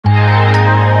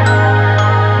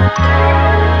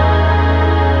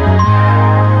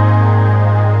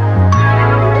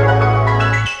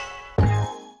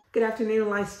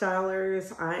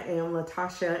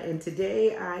LaToshia, and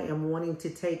today I am wanting to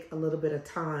take a little bit of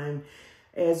time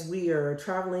as we are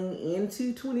traveling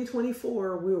into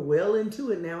 2024. We're well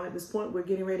into it now. At this point, we're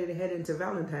getting ready to head into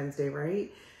Valentine's Day,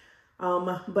 right?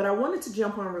 But I wanted to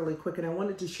jump on really quick, and I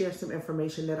wanted to share some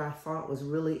information that I thought was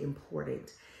really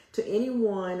important to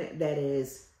anyone that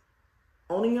is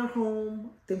owning a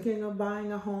home, thinking of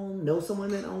buying a home, know someone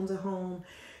that owns a home.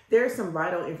 There's some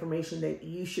vital information that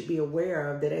you should be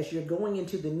aware of, that as you're going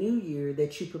into the new year,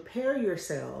 that you prepare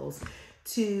yourselves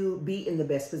to be in the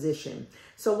best position.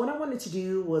 So what I wanted to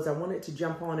do was I wanted to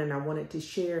jump on and I wanted to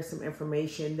share some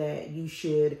information that you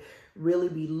should really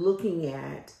be looking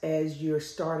at as you're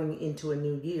starting into a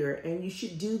new year. And you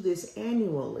should do this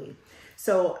annually.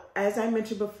 So as I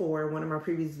mentioned before in one of my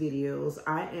previous videos,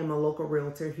 I am a local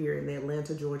realtor here in the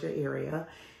Atlanta, Georgia area.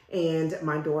 And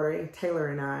my daughter, Taylor,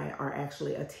 and I are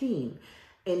actually a team.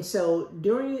 And so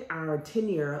during our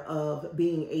tenure of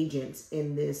being agents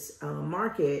in this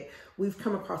market, we've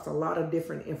come across a lot of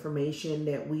different information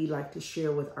that we like to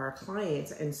share with our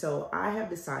clients. And so I have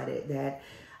decided that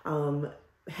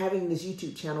having this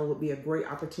YouTube channel would be a great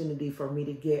opportunity for me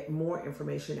to get more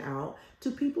information out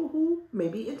to people who may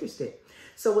be interested.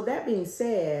 So with that being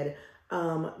said,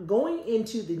 going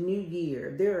into the new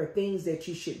year, there are things that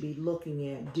you should be looking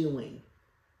at doing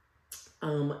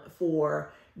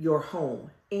for your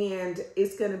home. And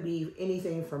it's going to be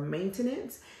anything from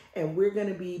maintenance. And we're going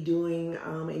to be doing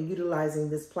and utilizing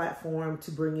this platform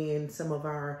to bring in some of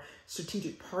our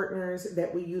strategic partners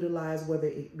that we utilize, whether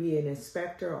it be an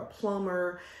inspector, a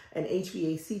plumber, an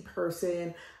HVAC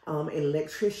person,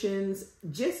 electricians,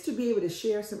 just to be able to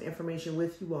share some information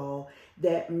with you all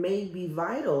that may be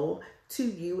vital to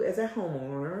you as a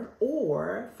homeowner,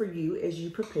 or for you as you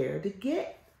prepare to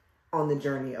get on the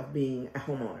journey of being a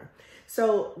homeowner.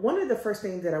 So one of the first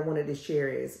things that I wanted to share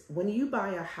is when you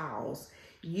buy a house,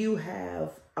 you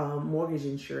have mortgage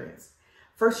insurance.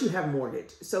 First, you have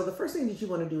mortgage. So the first thing that you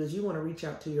want to do is you want to reach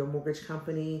out to your mortgage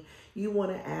company. You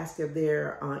want to ask if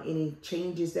there are any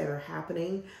changes that are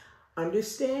happening.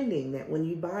 Understanding that when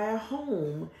you buy a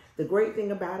home, the great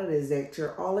thing about it is that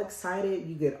you're all excited.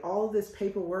 You get all this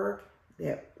paperwork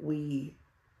that we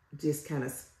just kind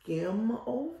of skim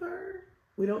over.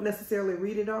 We don't necessarily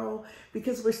read it all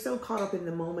because we're so caught up in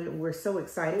the moment and we're so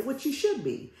excited, which you should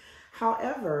be.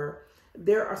 However,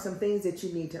 there are some things that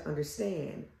you need to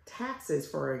understand. Taxes,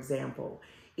 for example,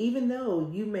 even though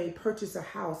you may purchase a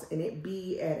house and it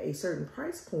be at a certain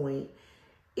price point,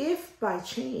 if by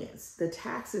chance the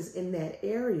taxes in that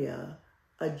area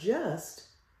adjust,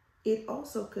 it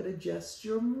also could adjust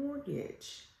your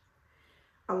mortgage.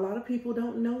 A lot of people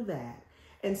don't know that.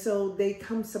 And so they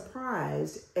come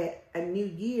surprised at a new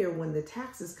year when the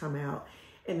taxes come out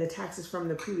and the taxes from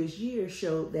the previous year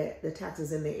show that the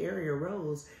taxes in the area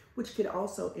rose, which could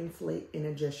also inflate and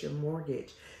adjust your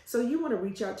mortgage. So you want to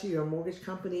reach out to your mortgage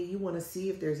company. You want to see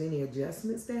if there's any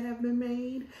adjustments that have been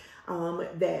made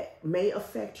that may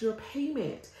affect your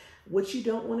payment. What you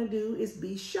don't want to do is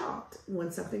be shocked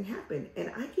when something happened.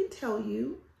 And I can tell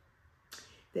you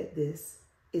that this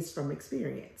is from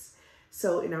experience.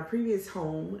 So in our previous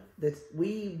home, that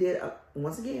we did,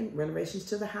 once again, renovations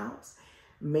to the house,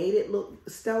 made it look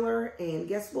stellar. And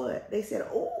guess what? They said,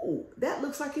 oh, that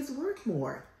looks like it's worth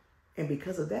more. And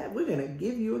because of that, we're going to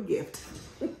give you a gift.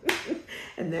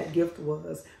 And that gift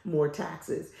was more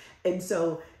taxes. And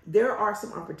so there are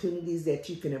some opportunities that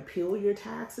you can appeal your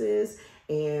taxes,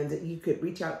 and you could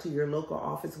reach out to your local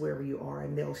office wherever you are,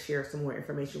 and they'll share some more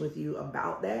information with you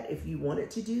about that if you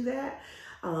wanted to do that.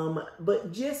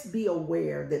 But just be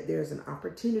aware that there's an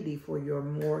opportunity for your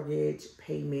mortgage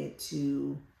payment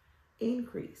to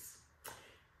increase.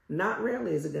 Not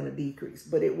rarely is it going to decrease,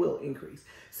 but it will increase.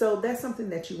 So that's something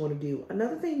that you want to do.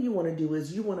 Another thing you want to do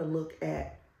is you want to look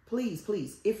at, please,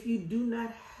 if you do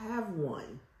not have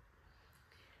one,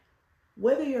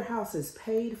 whether your house is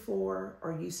paid for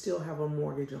or you still have a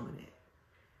mortgage on it,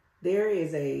 there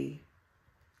is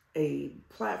a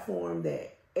platform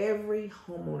that every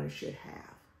homeowner should have.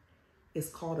 It's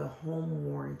called a home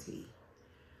warranty.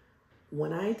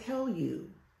 When I tell you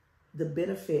the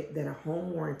benefit that a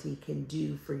home warranty can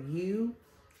do for you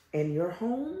and your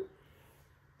home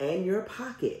and your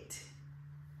pocket,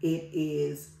 it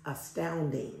is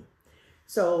astounding.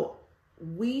 So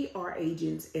we are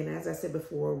agents, and as I said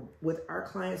before, with our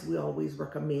clients, we always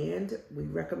recommend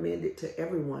it to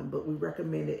everyone, but we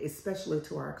recommend it especially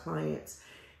to our clients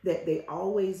that they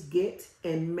always get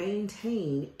and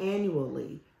maintain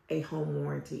annually a home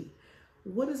warranty.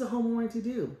 What does a home warranty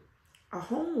do? A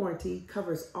home warranty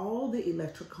covers all the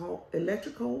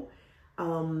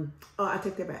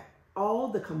all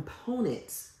the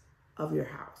components of your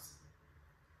house.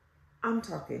 I'm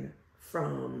talking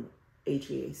from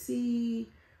HVAC,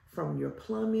 from your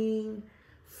plumbing,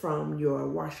 from your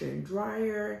washer and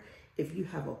dryer, if you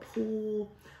have a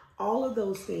pool, all of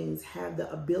those things have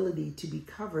the ability to be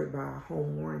covered by a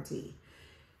home warranty.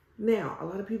 Now, a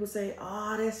lot of people say,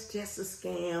 oh, that's just a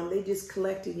scam. They just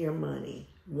collecting your money.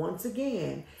 Once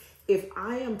again, if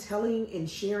I am telling and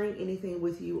sharing anything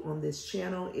with you on this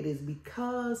channel, it is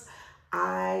because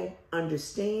I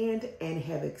understand and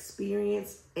have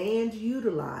experienced and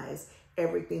utilized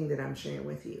everything that I'm sharing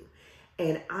with you.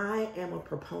 And I am a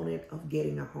proponent of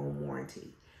getting a home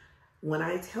warranty. When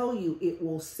I tell you it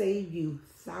will save you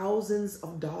thousands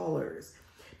of dollars,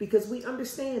 because we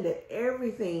understand that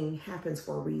everything happens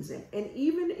for a reason. And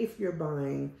even if you're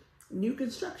buying new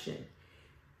construction,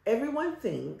 everyone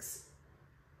thinks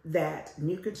that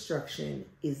new construction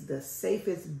is the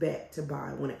safest bet to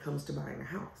buy when it comes to buying a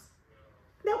house.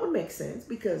 That would make sense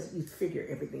because you figure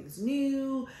everything's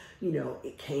new, you know,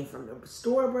 it came from the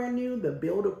store brand new, the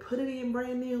builder put it in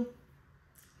brand new.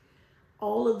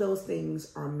 All of those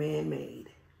things are man-made.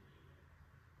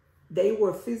 They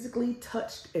were physically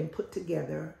touched and put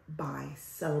together by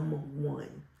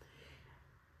someone.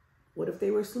 What if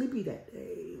they were sleepy that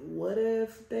day? What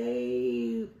if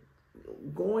they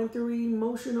going through an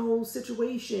emotional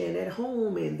situation at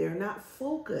home and they're not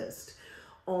focused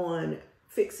on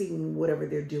fixing whatever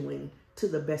they're doing to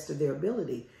the best of their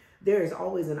ability? There is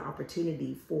always an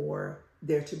opportunity for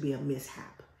there to be a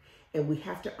mishap. And we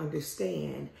have to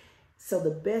understand. So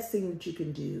the best thing that you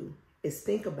can do is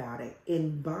think about it.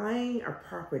 In buying a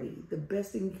property, the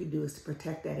best thing you can do is to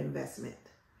protect that investment.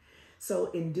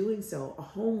 So in doing so, a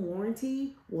home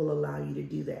warranty will allow you to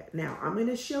do that. Now, I'm going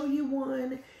to show you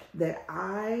one that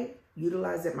I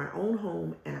utilize at my own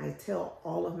home and I tell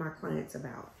all of my clients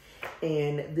about.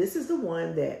 And this is the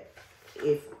one that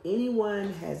if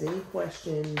anyone has any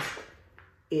questions,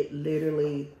 it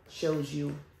literally shows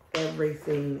you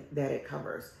everything that it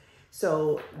covers.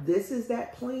 So this is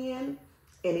that plan,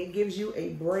 and it gives you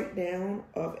a breakdown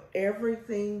of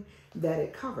everything that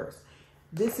it covers.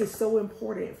 This is so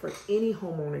important for any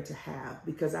homeowner to have,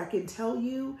 because I can tell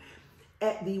you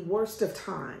at the worst of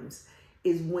times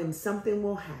is when something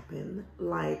will happen.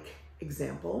 Like,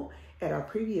 example, at our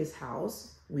previous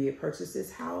house, we had purchased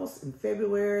this house in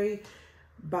February.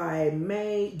 By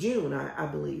June, I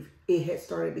believe, it had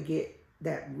started to get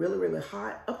that really, really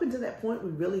hot. Up until that point,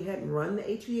 we really hadn't run the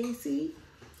HVAC.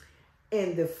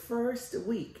 And the first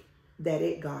week that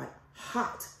it got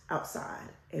hot outside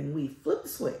and we flipped the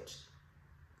switch,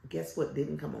 guess what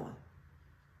didn't come on?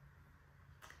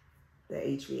 The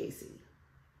HVAC.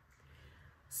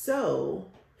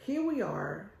 So here we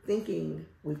are thinking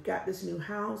we've got this new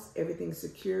house, everything's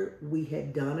secure. We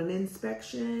had done an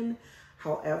inspection.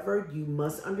 However, you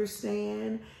must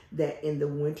understand that in the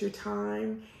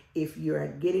wintertime, if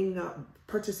you're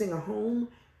purchasing a home,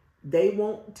 they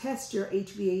won't test your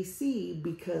HVAC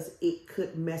because it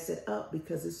could mess it up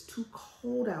because it's too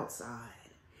cold outside.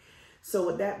 So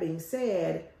with that being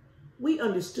said, we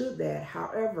understood that.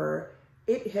 However,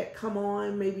 it had come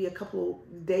on maybe a couple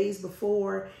days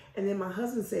before, and then my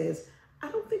husband says,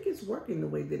 I don't think it's working the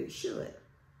way that it should.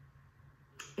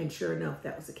 And sure enough,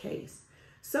 that was the case.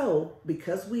 So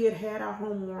because we had our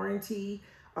home warranty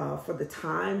for the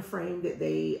time frame that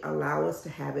they allow us to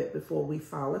have it before we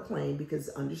file a claim, because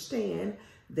understand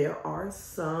there are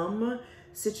some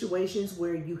situations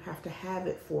where you have to have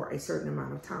it for a certain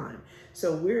amount of time.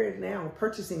 So we're now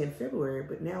purchasing in February,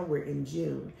 but now we're in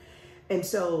June. And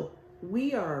so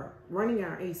we are running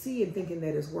our AC and thinking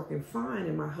that it's working fine.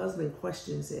 And my husband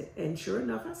questions it. And sure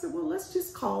enough, I said, well, let's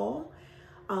just call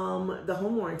the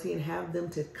home warranty and have them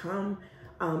to come,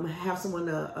 have someone,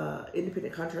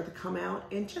 independent contractor, come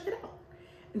out and check it out.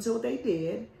 And so they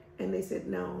did. And they said,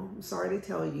 no, I'm sorry to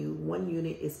tell you, one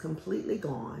unit is completely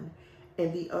gone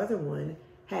and the other one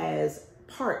has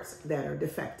parts that are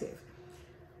defective.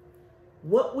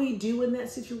 What we do in that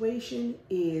situation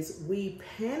is we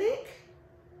panic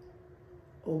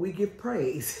or we give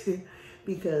praise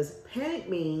because panic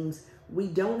means we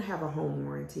don't have a home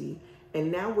warranty.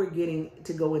 And now we're getting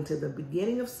to go into the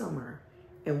beginning of summer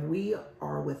and we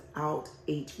are without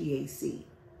HVAC.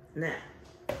 Now,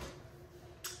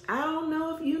 I don't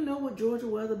know if you know what Georgia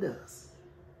weather does,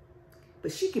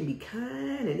 but she can be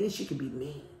kind and then she can be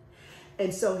mean.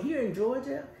 And so here in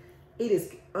Georgia, it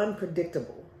is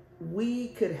unpredictable. We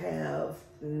could have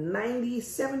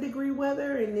 97-degree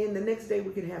weather and then the next day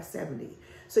we could have 70.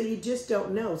 So you just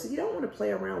don't know. So you don't want to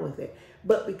play around with it.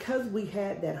 But because we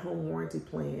had that home warranty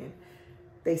plan,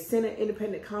 they sent an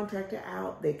independent contractor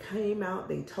out. They came out.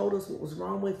 They told us what was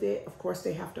wrong with it. Of course,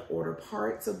 they have to order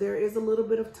parts. So there is a little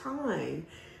bit of time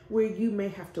where you may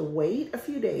have to wait a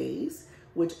few days,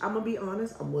 which I'm gonna be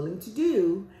honest, I'm willing to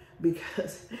do,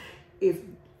 because if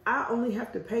I only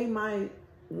have to pay my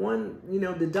one,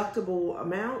 deductible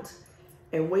amount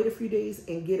and wait a few days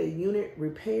and get a unit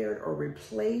repaired or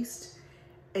replaced,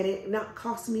 and it not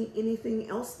cost me anything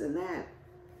else than that,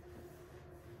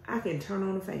 I can turn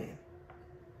on a fan.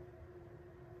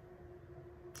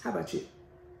 How about you?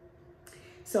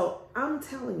 So I'm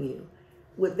telling you,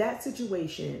 with that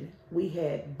situation, we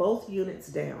had both units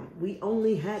down. We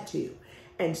only had two.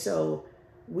 And so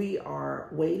we are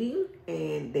waiting,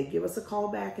 and they give us a call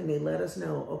back and they let us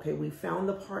know, okay, we found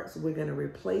the parts. We're going to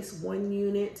replace one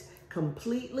unit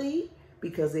completely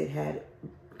because it had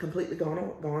completely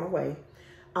gone away.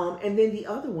 And then the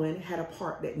other one had a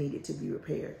part that needed to be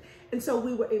repaired. And so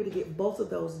we were able to get both of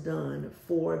those done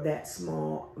for that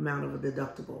small amount of a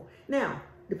deductible. Now,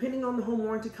 depending on the home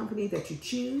warranty company that you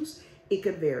choose, it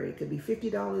could vary. It could be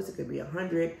 $50, it could be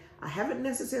 $100. I haven't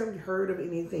necessarily heard of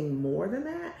anything more than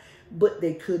that, but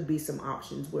there could be some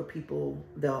options where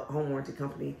the home warranty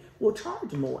company will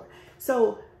charge more.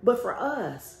 So, but for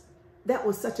us, that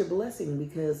was such a blessing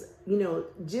because,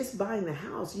 just buying the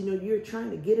house, you're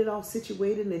trying to get it all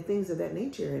situated and things of that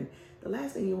nature. And the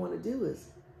last thing you want to do is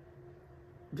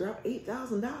drop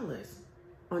 $8,000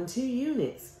 on 2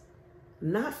 units.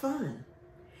 Not fun.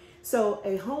 So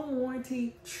a home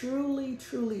warranty truly,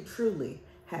 truly, truly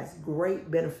has great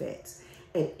benefits.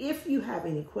 And if you have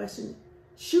any questions,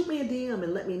 shoot me a DM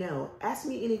and let me know. Ask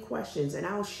me any questions and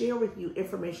I'll share with you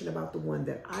information about the one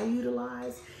that I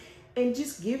utilize and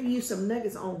just give you some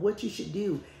nuggets on what you should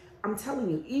do. I'm telling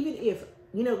you, even if,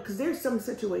 because there's some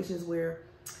situations where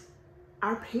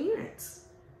our parents,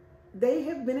 they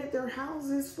have been at their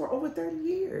houses for over 30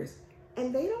 years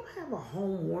and they don't have a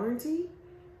home warranty.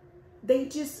 They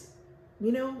just,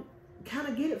 kind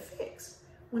of get it fixed.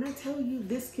 When I tell you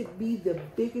this could be the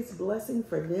biggest blessing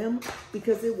for them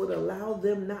because it would allow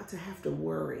them not to have to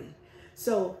worry.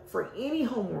 So for any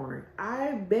homeowner,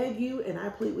 I beg you and I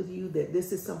plead with you that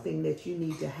this is something that you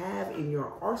need to have in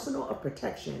your arsenal of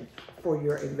protection for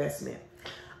your investment.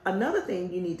 Another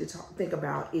thing you need to think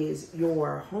about is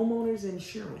your homeowner's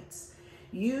insurance.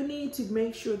 You need to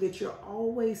make sure that you're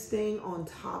always staying on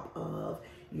top of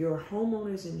your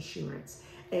homeowner's insurance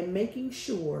and making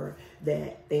sure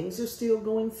that things are still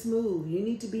going smooth. You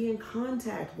need to be in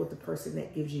contact with the person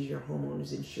that gives you your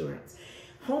homeowner's insurance.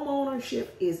 Home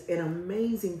ownership is an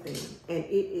amazing thing, and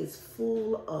it is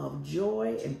full of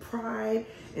joy and pride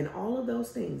and all of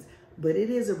those things, but it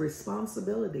is a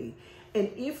responsibility. And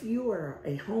if you are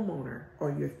a homeowner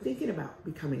or you're thinking about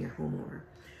becoming a homeowner,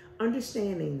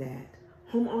 understanding that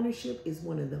home ownership is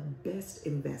one of the best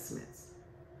investments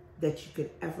that you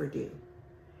could ever do.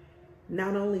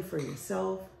 Not only for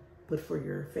yourself, but for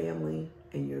your family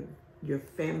and your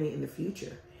family in the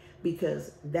future,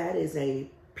 because that is a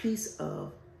piece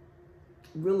of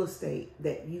real estate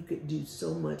that you could do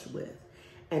so much with.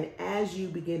 And as you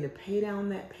begin to pay down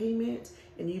that payment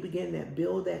and you begin to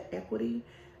build that equity,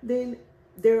 then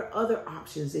there are other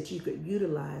options that you could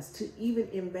utilize to even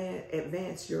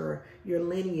advance your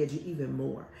lineage even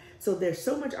more. So there's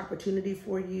so much opportunity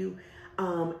for you.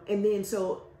 And then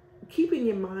so keeping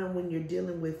in mind when you're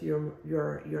dealing with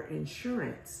your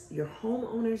insurance, your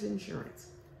homeowner's insurance,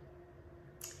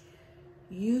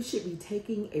 you should be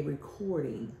taking a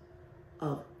recording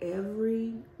of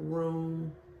every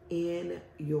room in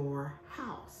your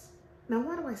house. Now,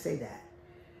 why do I say that?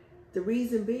 The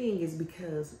reason being is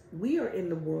because we are in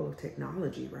the world of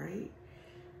technology, right?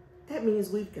 That means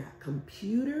we've got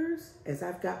computers, as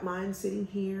I've got mine sitting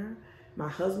here. My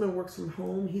husband works from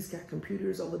home. He's got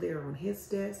computers over there on his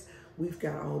desk. We've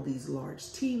got all these large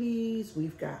TVs.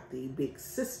 We've got the big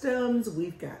systems.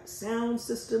 We've got sound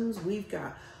systems. We've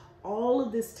got all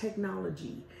of this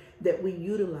technology that we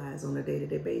utilize on a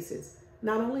day-to-day basis.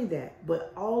 Not only that,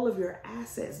 but all of your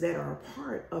assets that are a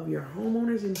part of your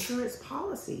homeowner's insurance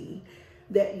policy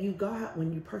that you got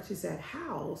when you purchased that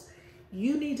house,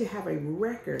 you need to have a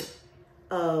record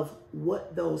of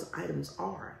what those items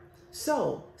are.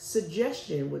 So,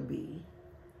 suggestion would be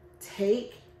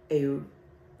take a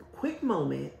quick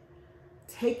moment,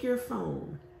 take your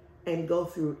phone, and go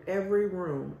through every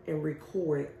room and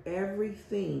record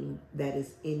everything that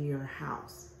is in your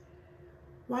house.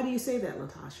 Why do you say that,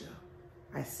 LaToshia?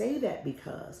 I say that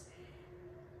because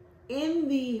in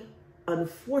the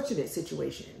unfortunate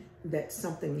situation that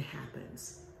something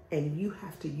happens and you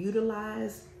have to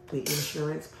utilize the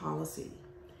insurance policy,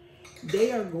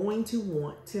 they are going to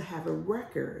want to have a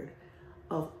record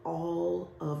of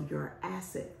all of your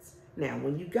assets. Now,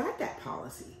 when you got that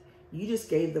policy, you just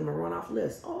gave them a runoff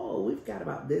list. Oh, we've got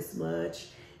about this much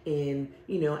in,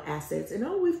 assets, and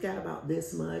oh, we've got about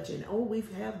this much, and oh, we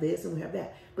have this and we have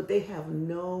that, but they have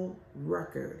no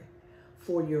record.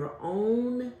 For your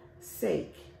own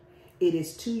sake, it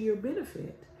is to your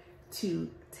benefit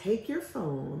to take your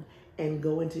phone and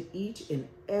go into each and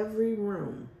every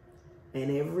room and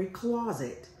every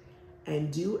closet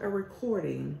and do a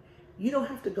recording. You don't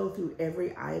have to go through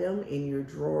every item in your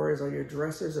drawers or your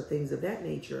dressers or things of that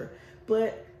nature,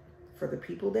 but for the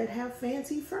people that have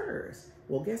fancy furs,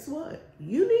 well, guess what?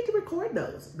 You need to record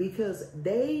those because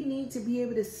they need to be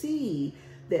able to see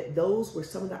that those were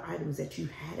some of the items that you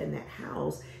had in that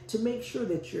house, to make sure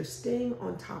that you're staying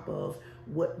on top of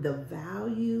what the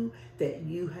value that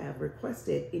you have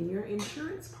requested in your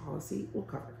insurance policy will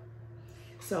cover.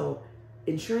 So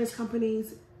insurance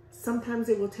companies, sometimes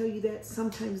they will tell you that,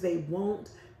 sometimes they won't.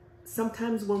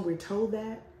 Sometimes when we're told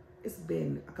that, it's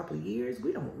been a couple of years,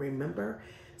 we don't remember.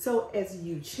 So as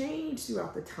you change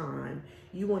throughout the time,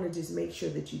 you want to just make sure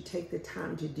that you take the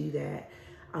time to do that,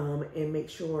 and make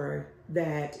sure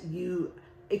that you,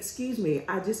 excuse me,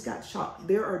 I just got shocked.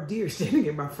 There are deer standing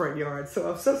in my front yard,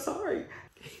 so I'm so sorry.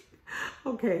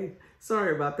 Okay,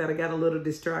 sorry about that. I got a little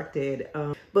distracted.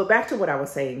 But back to what I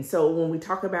was saying. So when we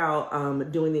talk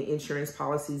about doing the insurance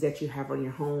policies that you have on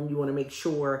your home, you want to make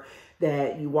sure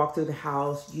that you walk through the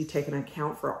house, you take an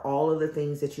account for all of the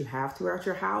things that you have throughout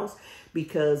your house,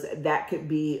 because that could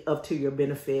be up to your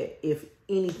benefit if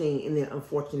anything in the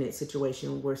unfortunate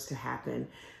situation was to happen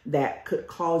that could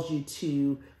cause you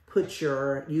to put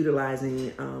your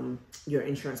utilizing your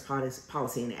insurance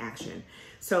policy in action.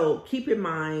 So keep in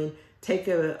mind, take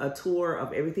a tour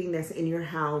of everything that's in your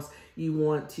house. You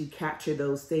want to capture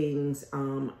those things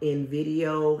in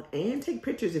video and take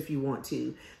pictures if you want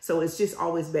to. So it's just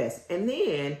always best. And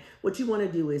then what you want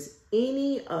to do is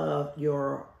any of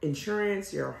your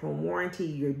insurance, your home warranty,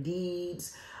 your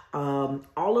deeds,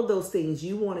 all of those things,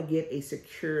 you want to get a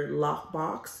secure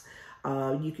lockbox.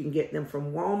 You can get them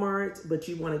from Walmart, but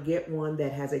you want to get one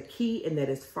that has a key and that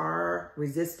is fire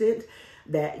resistant,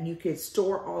 that you can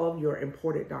store all of your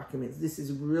important documents. This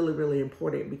is really, really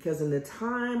important because in the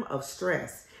time of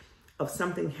stress of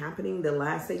something happening, the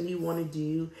last thing you want to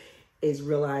do is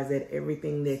realize that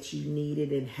everything that you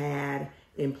needed and had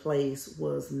in place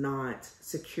was not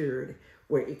secured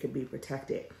where it could be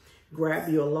protected. Grab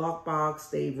your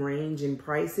lockbox. They range in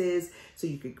prices, so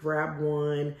you could grab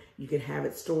one. You can have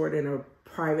it stored in a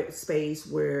private space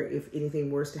where if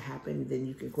anything were to happen, then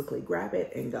you can quickly grab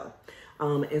it and go.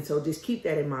 And so just keep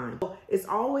that in mind. It's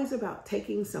always about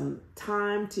taking some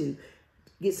time to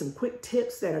get some quick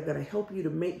tips that are going to help you to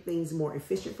make things more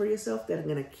efficient for yourself, that are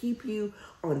going to keep you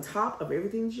on top of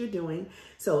everything that you're doing.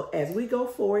 So as we go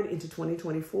forward into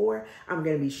 2024, I'm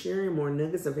going to be sharing more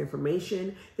nuggets of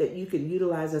information that you can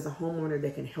utilize as a homeowner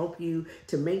that can help you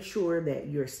to make sure that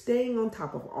you're staying on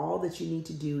top of all that you need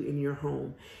to do in your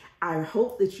home. I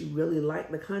hope that you really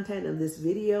like the content of this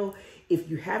video. If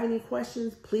you have any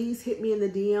questions, please hit me in the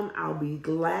DM. I'll be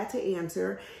glad to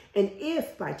answer. And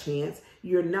if by chance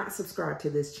you're not subscribed to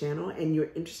this channel and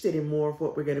you're interested in more of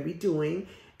what we're going to be doing,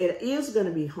 it is going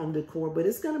to be home decor, but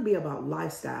it's going to be about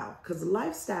lifestyle, because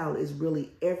lifestyle is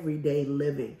really everyday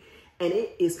living. And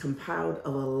it is compiled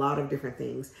of a lot of different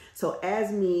things. So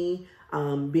as me,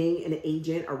 being an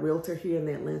agent, a realtor here in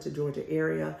the Atlanta, Georgia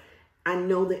area, I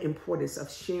know the importance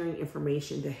of sharing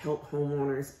information to help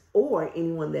homeowners or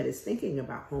anyone that is thinking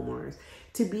about homeowners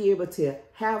to be able to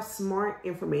have smart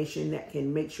information that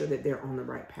can make sure that they're on the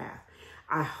right path.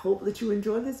 I hope that you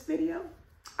enjoyed this video.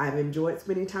 I've enjoyed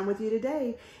spending time with you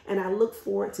today, and I look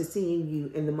forward to seeing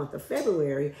you in the month of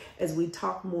February as we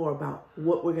talk more about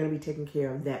what we're going to be taking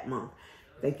care of that month.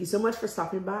 Thank you so much for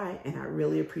stopping by, and I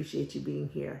really appreciate you being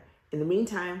here. In the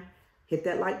meantime, hit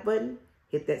that like button,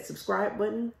 hit that subscribe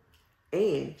button,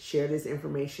 and share this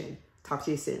information. Talk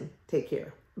to you soon. Take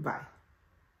care. Bye.